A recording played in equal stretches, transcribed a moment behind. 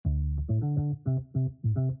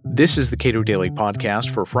This is the Cato Daily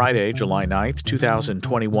Podcast for Friday, July 9th,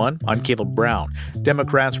 2021. I'm Caleb Brown.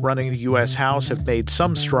 Democrats running the U.S. House have made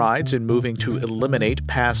some strides in moving to eliminate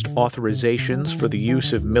past authorizations for the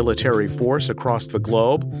use of military force across the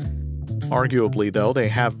globe. Arguably, though, they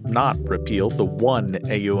have not repealed the one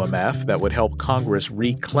AUMF that would help Congress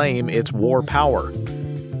reclaim its war power.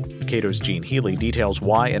 Cato's Gene Healy details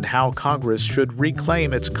why and how Congress should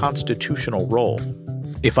reclaim its constitutional role.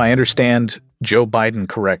 If I understand Joe Biden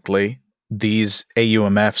correctly, these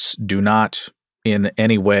AUMFs do not in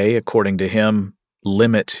any way, according to him,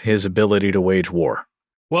 limit his ability to wage war.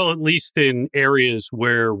 Well, at least in areas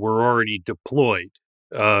where we're already deployed.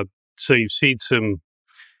 So you've seen some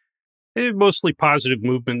mostly positive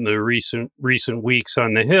movement in the recent weeks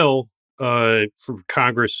on the Hill for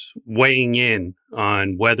Congress weighing in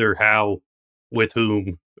on whether, how, with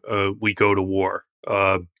whom we go to war.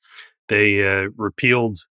 They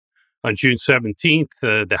repealed on June 17th,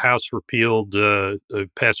 the House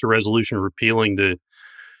passed a resolution repealing the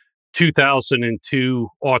 2002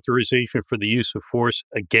 authorization for the use of force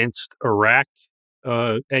against Iraq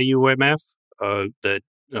AUMF that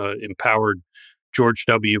empowered George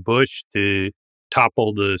W. Bush to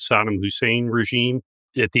topple the Saddam Hussein regime.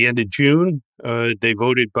 At the end of June, they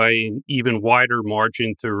voted by an even wider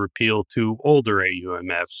margin to repeal two older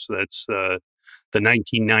AUMFs. That's the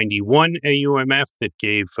 1991 AUMF that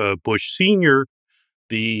gave Bush Sr.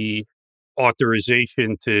 the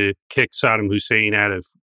authorization to kick Saddam Hussein out of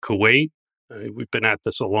Kuwait. We've been at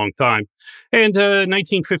this a long time. And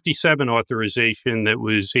 1957 authorization that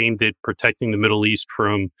was aimed at protecting the Middle East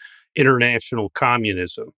from international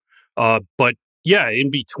communism. But yeah,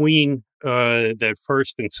 in between that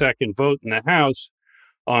first and second vote in the House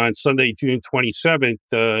on Sunday, June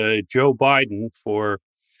 27th, Joe Biden, for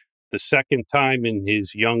the second time in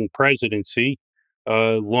his young presidency,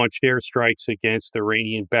 launched airstrikes against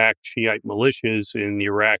Iranian-backed Shiite militias in the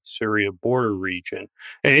Iraq-Syria border region.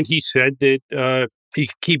 And he said that he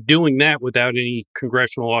could keep doing that without any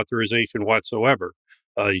congressional authorization whatsoever.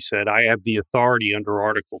 He said, I have the authority under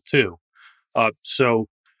Article 2. So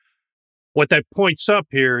what that points up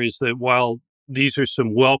here is that while these are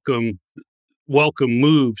some welcome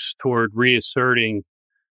moves toward reasserting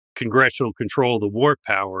congressional control of the war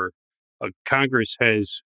power, Congress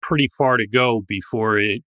has pretty far to go before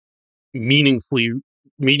it meaningfully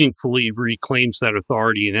reclaims that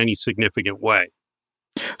authority in any significant way.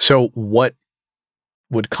 So what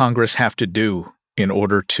would Congress have to do in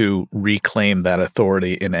order to reclaim that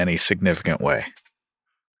authority in any significant way?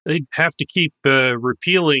 They'd have to keep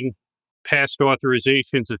repealing past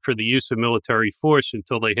authorizations for the use of military force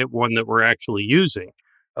until they hit one that we're actually using,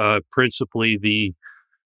 principally the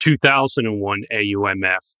 2001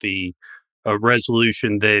 AUMF, the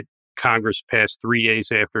resolution that Congress passed 3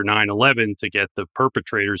 days after 9/11 to get the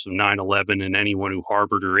perpetrators of 9/11 and anyone who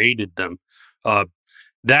harbored or aided them.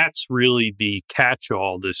 That's really the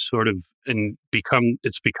catch-all. It's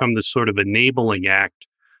become this sort of enabling act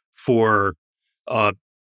for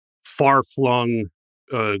far-flung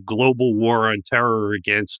global war on terror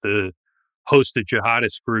against a host of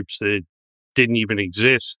jihadist groups that didn't even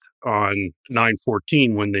exist on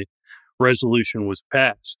 9/14 when the resolution was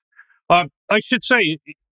passed. I should say,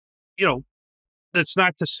 that's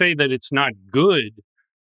not to say that it's not good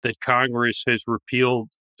that Congress has repealed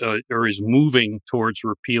or is moving towards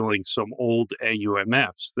repealing some old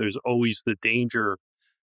AUMFs. There's always the danger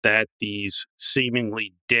that these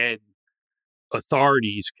seemingly dead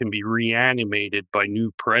authorities can be reanimated by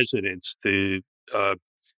new presidents to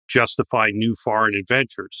justify new foreign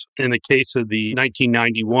adventures. In the case of the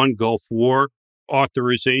 1991 Gulf War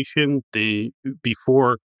authorization,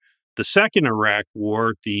 before the second Iraq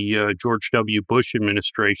War, the George W. Bush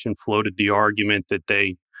administration floated the argument that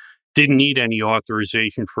they didn't need any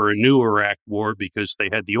authorization for a new Iraq War because they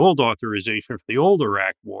had the old authorization for the old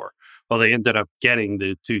Iraq War. Well, they ended up getting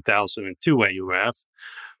the 2002 AUMF.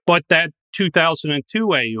 But that 2002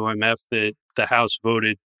 AUMF that the House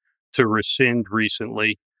voted to rescind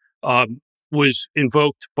recently was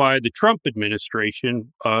invoked by the Trump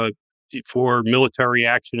administration for military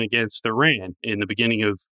action against Iran in the beginning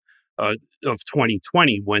of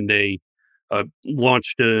 2020, when they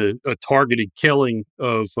launched a targeted killing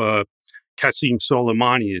of Qasem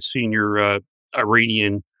Soleimani, a senior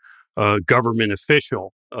Iranian government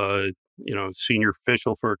official, senior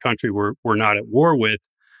official for a country we're not at war with.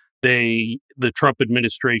 The Trump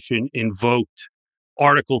administration invoked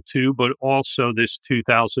Article 2, but also this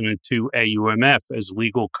 2002 AUMF as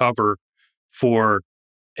legal cover for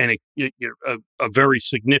a very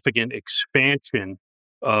significant expansion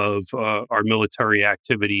of our military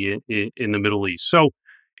activity in the Middle East. So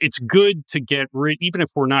it's good to get rid, even if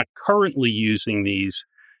we're not currently using these.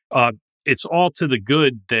 It's all to the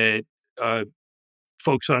good that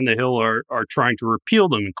folks on the Hill are trying to repeal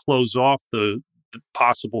them and close off the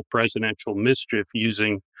possible presidential mischief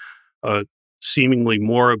using seemingly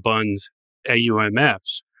moribund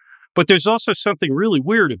AUMFs. But there's also something really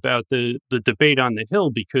weird about the debate on the Hill,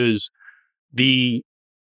 because the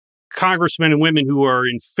congressmen and women who are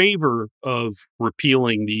in favor of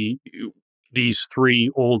repealing these three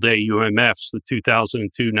old AUMFs, the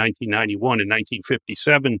 2002, 1991, and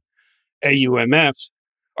 1957 AUMFs,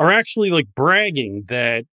 are actually like bragging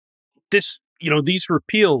that these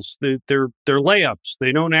repeals, they're layups.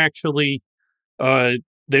 They don't actually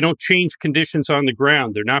they don't change conditions on the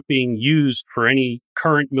ground. They're not being used for any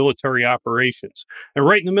current military operations. And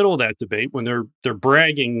right in the middle of that debate, when they're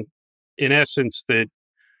bragging, in essence, that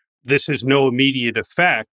this has no immediate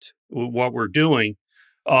effect, what we're doing,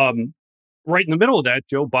 right in the middle of that,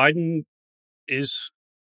 Joe Biden is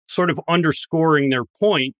sort of underscoring their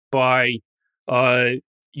point by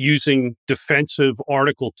using defensive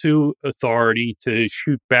Article 2 authority to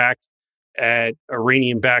shoot back at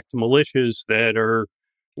Iranian-backed militias that are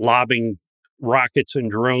lobbing rockets and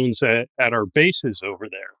drones at our bases over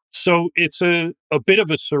there. So it's a bit of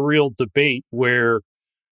a surreal debate where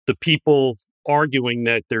the people arguing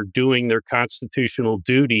that they're doing their constitutional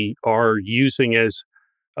duty are using as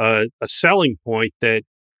a selling point that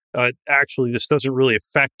actually this doesn't really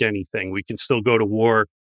affect anything. We can still go to war,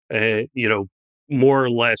 more or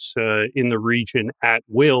less in the region at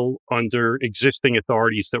will under existing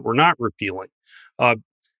authorities that we're not repealing.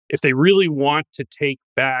 If they really want to take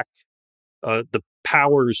back the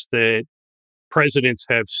powers that presidents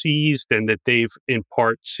have seized and that they've in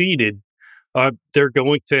part ceded, they're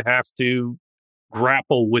going to have to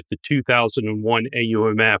grapple with the 2001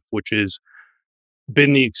 AUMF, which has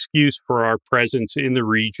been the excuse for our presence in the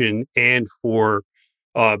region and for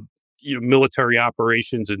military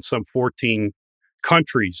operations in some 14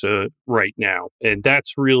 countries right now. And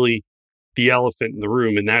that's really the elephant in the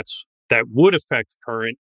room. And that would affect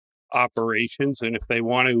current operations. And if they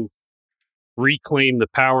want to reclaim the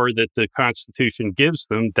power that the Constitution gives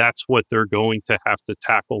them, that's what they're going to have to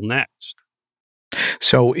tackle next.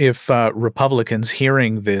 So if Republicans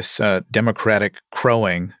hearing this Democratic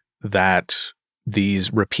crowing that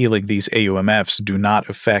repealing these AUMFs do not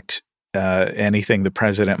affect anything the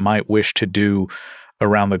president might wish to do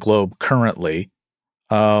around the globe currently,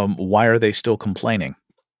 why are they still complaining?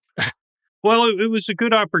 Well, it was a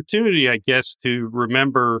good opportunity, I guess, to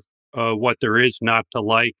remember what there is not to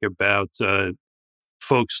like about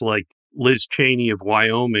folks like Liz Cheney of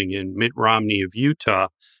Wyoming and Mitt Romney of Utah.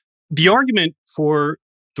 The argument for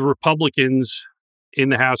the Republicans in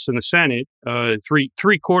the House and the Senate,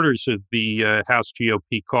 three quarters of the House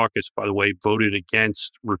GOP caucus, by the way, voted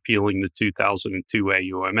against repealing the 2002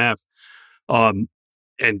 AUMF.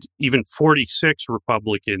 And even 46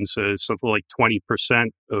 Republicans, something like 20%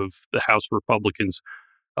 of the House Republicans,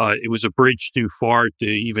 it was a bridge too far to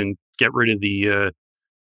even get rid of the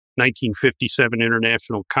 1957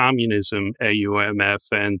 International Communism AUMF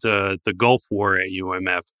and the Gulf War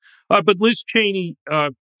AUMF. But Liz Cheney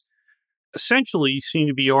essentially seemed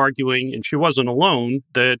to be arguing, and she wasn't alone,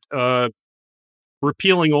 that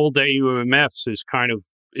repealing old AUMFs is kind of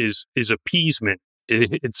is appeasement.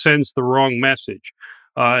 It sends the wrong message.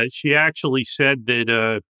 She actually said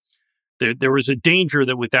that there was a danger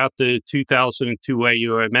that without the 2002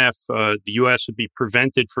 AUMF, the U.S. would be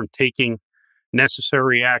prevented from taking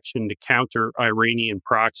necessary action to counter Iranian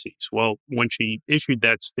proxies. Well, when she issued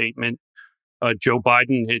that statement, Joe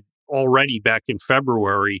Biden had already back in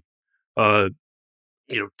February,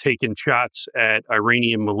 taken shots at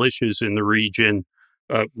Iranian militias in the region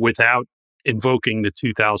without invoking the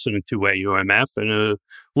 2002 AUMF. And a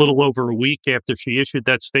little over a week after she issued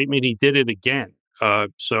that statement, he did it again.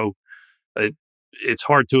 So it's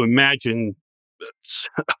hard to imagine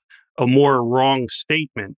a more wrong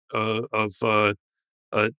statement of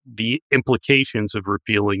the implications of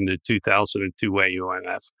repealing the 2002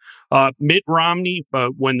 AUMF. Mitt Romney,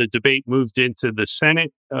 when the debate moved into the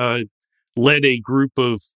Senate, led a group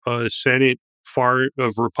of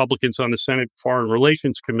Republicans on the Senate Foreign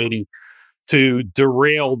Relations Committee to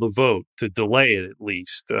derail the vote, to delay it at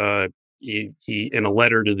least. He in a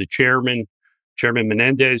letter to the Chairman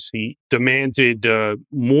Menendez, he demanded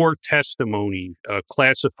more testimony,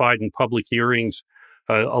 classified in public hearings,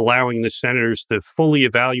 allowing the senators to fully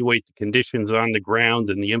evaluate the conditions on the ground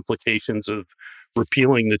and the implications of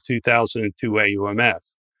repealing the 2002 AUMF.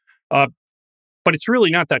 But it's really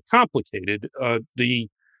not that complicated. The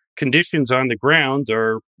conditions on the ground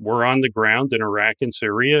we're on the ground in Iraq and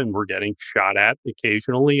Syria, and we're getting shot at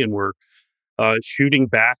occasionally, and we're shooting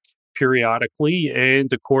back periodically.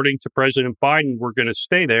 And according to President Biden, we're going to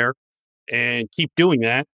stay there and keep doing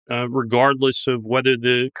that, regardless of whether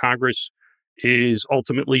the Congress is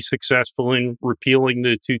ultimately successful in repealing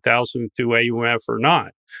the 2002 AUMF or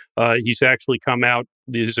not. He's actually come out,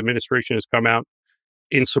 his administration has come out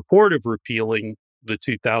in support of repealing the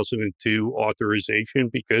 2002 authorization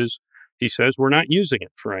because he says we're not using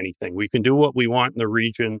it for anything. We can do what we want in the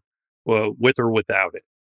region with or without it.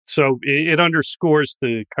 So it underscores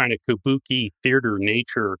the kind of kabuki theater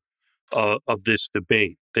nature of this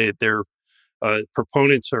debate. Their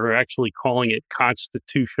proponents are actually calling it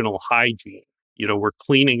constitutional hygiene. We're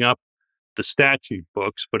cleaning up the statute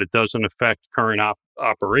books, but it doesn't affect current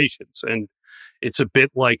operations. And it's a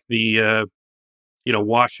bit like the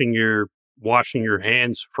washing your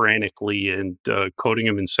hands frantically and coating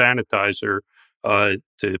them in sanitizer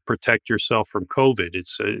to protect yourself from COVID.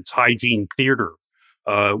 It's hygiene theater.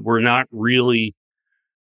 We're not really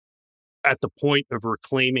at the point of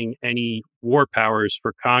reclaiming any war powers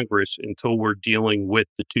for Congress until we're dealing with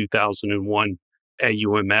the 2001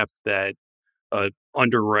 AUMF that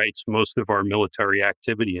underwrites most of our military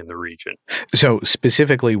activity in the region. So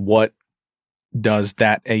specifically, what does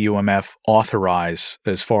that AUMF authorize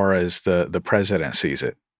as far as the president sees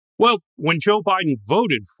it? Well, when Joe Biden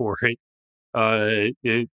voted for it,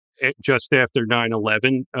 just after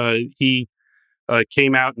 9/11, he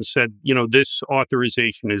came out and said, this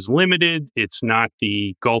authorization is limited. It's not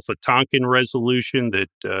the Gulf of Tonkin resolution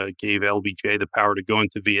that gave LBJ the power to go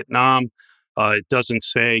into Vietnam. It doesn't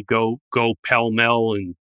say go pell-mell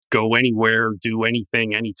and go anywhere, do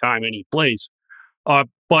anything, anytime, any place.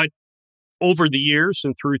 But over the years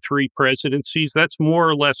and through 3 presidencies, that's more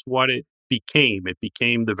or less what it became. It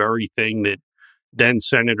became the very thing that then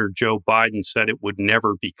Senator Joe Biden said it would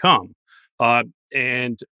never become.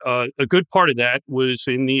 And a good part of that was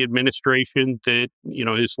in the administration that,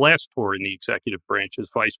 his last tour in the executive branch as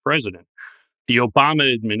vice president. The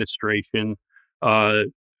Obama administration,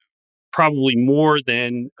 probably more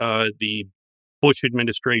than the Bush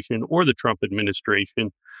administration or the Trump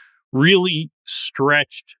administration, really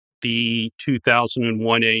stretched the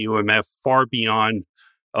 2001 AUMF far beyond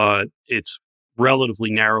its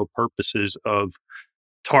relatively narrow purposes of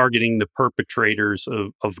targeting the perpetrators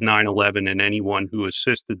of 9/11 and anyone who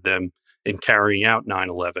assisted them in carrying out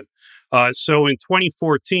 9/11. So in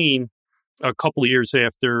 2014, a couple of years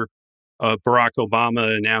after Barack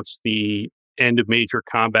Obama announced the end of major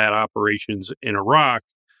combat operations in Iraq,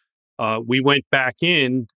 we went back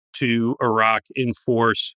in to Iraq in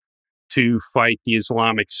force to fight the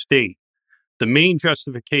Islamic State. The main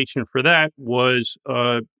justification for that was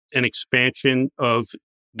an expansion of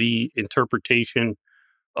the interpretation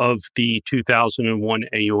of the 2001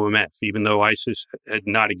 AUMF. Even though ISIS had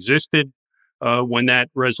not existed when that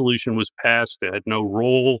resolution was passed, it had no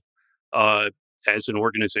role as an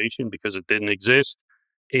organization because it didn't exist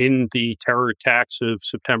in the terror attacks of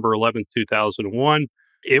September 11th, 2001.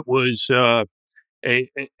 It was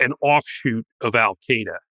an offshoot of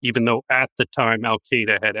al-Qaeda, even though at the time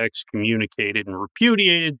al-Qaeda had excommunicated and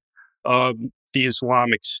repudiated the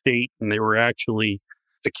Islamic State, and they were actually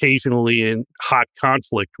occasionally in hot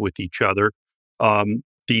conflict with each other.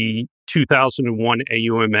 The 2001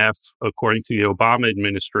 AUMF, according to the Obama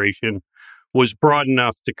administration, was broad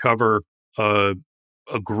enough to cover a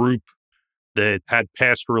group that had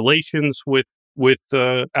past relations with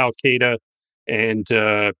al-Qaeda, and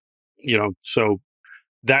so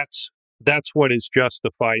that's what has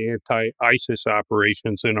justified anti-ISIS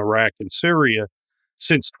operations in Iraq and Syria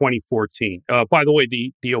since 2014. By the way,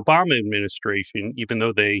 the Obama administration, even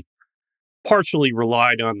though they partially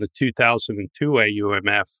relied on the 2002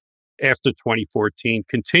 AUMF after 2014,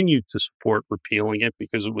 continued to support repealing it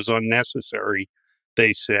because it was unnecessary.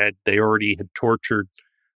 They said they already had tortured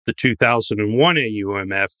the 2001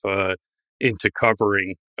 AUMF into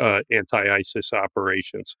covering anti-ISIS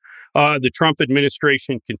operations. The Trump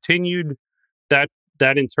administration continued that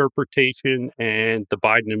interpretation, and the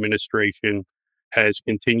Biden administration has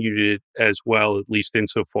continued it as well, at least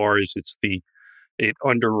insofar as it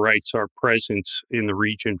underwrites our presence in the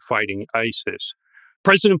region fighting ISIS.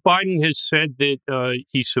 President Biden has said that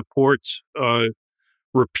he supports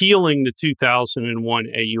repealing the 2001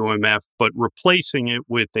 AUMF, but replacing it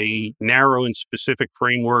with a narrow and specific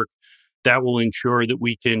framework that will ensure that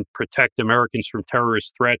we can protect Americans from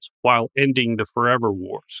terrorist threats while ending the forever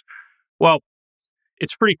wars. Well,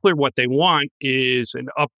 it's pretty clear what they want is an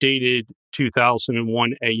updated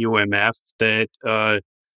 2001 AUMF that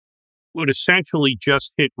would essentially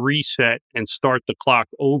just hit reset and start the clock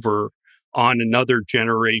over on another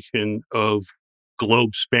generation of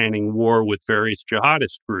globe-spanning war with various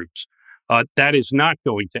jihadist groups. That is not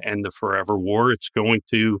going to end the forever war. It's going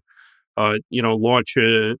to, launch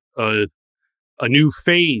a new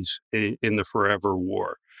phase in the forever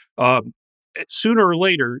war. Sooner or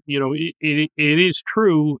later, it is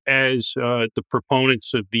true, as the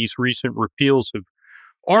proponents of these recent repeals have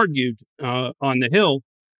argued on the Hill,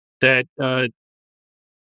 that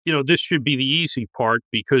this should be the easy part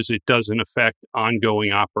because it doesn't affect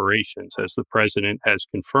ongoing operations, as the president has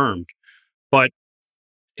confirmed. But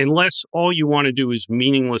unless all you want to do is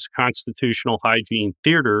meaningless constitutional hygiene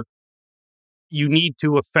theater, you need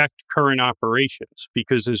to affect current operations,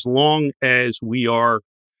 because as long as we are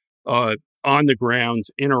on the ground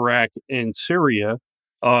in Iraq and Syria,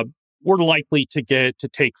 we're likely to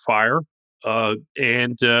take fire,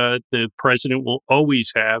 and the president will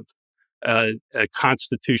always have a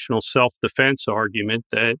constitutional self-defense argument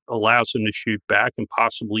that allows him to shoot back and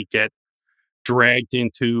possibly get dragged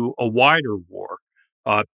into a wider war.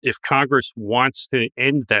 If Congress wants to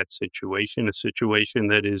end that situation, a situation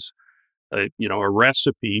that is, a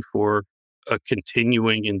recipe for a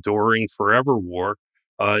continuing, enduring, forever war,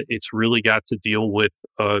 it's really got to deal with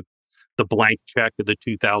the blank check of the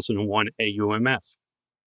 2001 AUMF.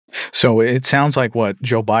 So it sounds like what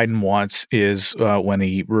Joe Biden wants is, when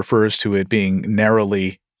he refers to it being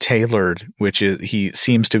narrowly tailored, which is he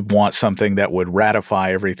seems to want something that would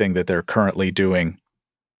ratify everything that they're currently doing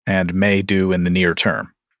and may do in the near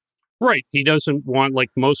term. Right. He doesn't want, like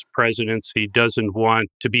most presidents, he doesn't want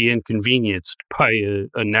to be inconvenienced by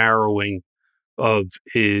a narrowing of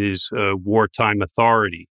his wartime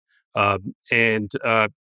authority. And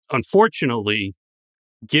unfortunately,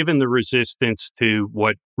 given the resistance to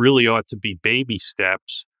what really ought to be baby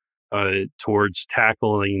steps towards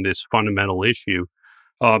tackling this fundamental issue,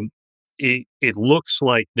 it looks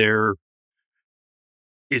like there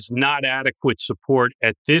is not adequate support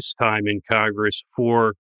at this time in Congress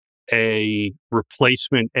for a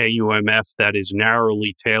replacement AUMF that is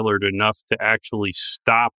narrowly tailored enough to actually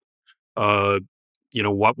stop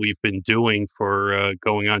what we've been doing for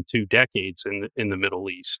going on 2 decades in the Middle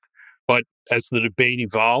East. But as the debate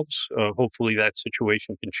evolves, hopefully that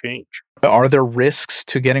situation can change. Are there risks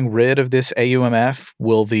to getting rid of this AUMF?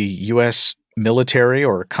 Will the U.S. military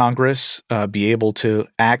or Congress be able to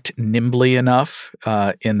act nimbly enough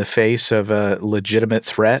in the face of a legitimate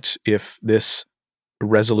threat if this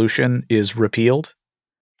resolution is repealed?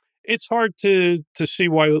 It's hard to see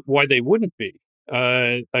why they wouldn't be.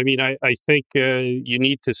 I think you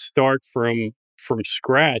need to start from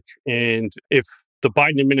scratch. And if the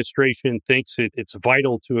Biden administration thinks it's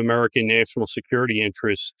vital to American national security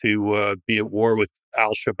interests to be at war with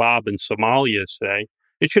al-Shabaab in Somalia, say,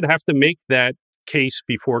 it should have to make that case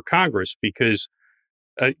before Congress, because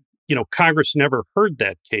Congress never heard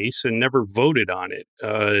that case and never voted on it,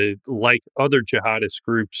 like other jihadist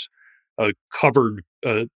groups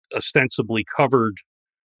ostensibly covered,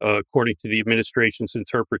 according to the administration's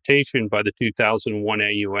interpretation, by the 2001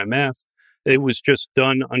 AUMF. It was just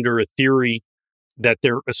done under a theory that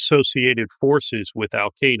they're associated forces with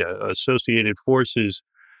al-Qaeda, associated forces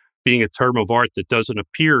being a term of art that doesn't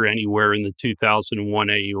appear anywhere in the 2001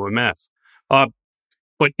 AUMF.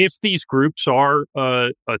 But if these groups are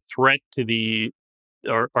a threat to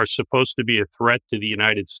are supposed to be a threat to the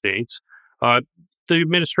United States, the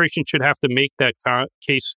administration should have to make that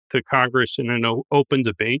case to Congress in an open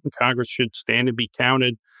debate, and Congress should stand and be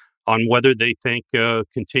counted on whether they think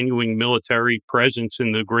continuing military presence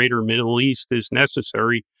in the greater Middle East is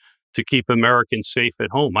necessary to keep Americans safe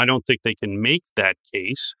at home. I don't think they can make that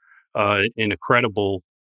case in a credible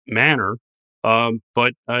manner,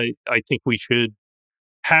 but I think we should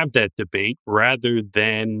have that debate rather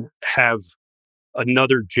than have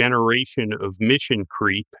another generation of mission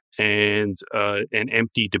creep and an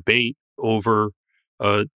empty debate over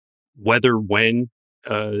whether, when,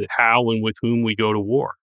 how, and with whom we go to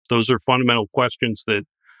war. Those are fundamental questions that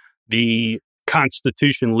the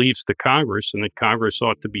Constitution leaves to Congress, and that Congress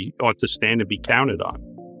ought to stand and be counted on.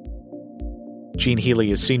 Gene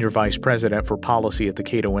Healy is Senior Vice President for Policy at the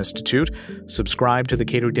Cato Institute. Subscribe to the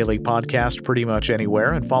Cato Daily Podcast pretty much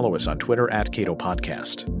anywhere, and follow us on Twitter @Cato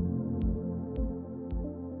Podcast.